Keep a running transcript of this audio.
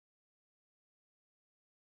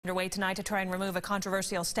Underway tonight to try and remove a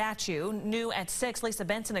controversial statue. New at 6, Lisa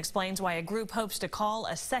Benson explains why a group hopes to call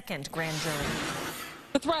a second grand jury.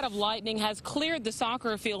 The threat of lightning has cleared the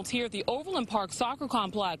soccer fields here at the Overland Park Soccer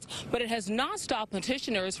Complex, but it has not stopped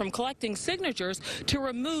petitioners from collecting signatures to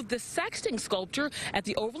remove the sexting sculpture at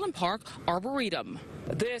the Overland Park Arboretum.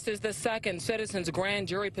 This is the second citizens' grand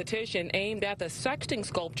jury petition aimed at the sexting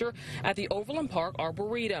sculpture at the Overland Park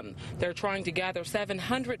Arboretum. They're trying to gather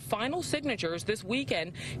 700 final signatures this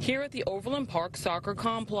weekend here at the Overland Park Soccer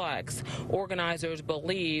Complex. Organizers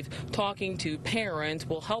believe talking to parents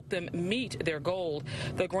will help them meet their goal.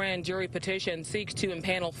 The grand jury petition seeks to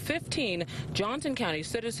impanel 15 Johnson County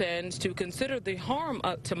citizens to consider the harm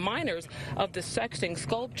to minors of the sexting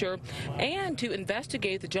sculpture and to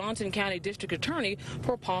investigate the Johnson County District Attorney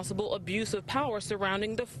for possible abuse of power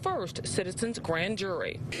surrounding the first citizens grand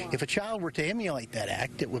jury. If a child were to emulate that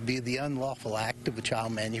act, it would be the unlawful act of a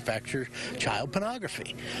child manufacturer, child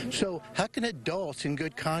pornography. So how can adults in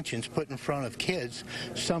good conscience put in front of kids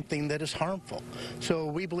something that is harmful? So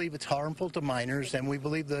we believe it's harmful to minors, and we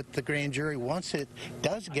believe that the grand jury, once it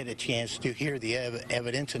does get a chance to hear the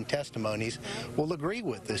evidence and testimonies, will agree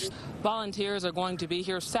with this. Volunteers are going to be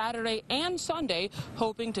here Saturday and Sunday,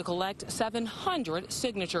 hoping to collect 700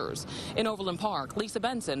 signatures. In Overland Park, Lisa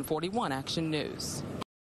Benson, 41 Action News.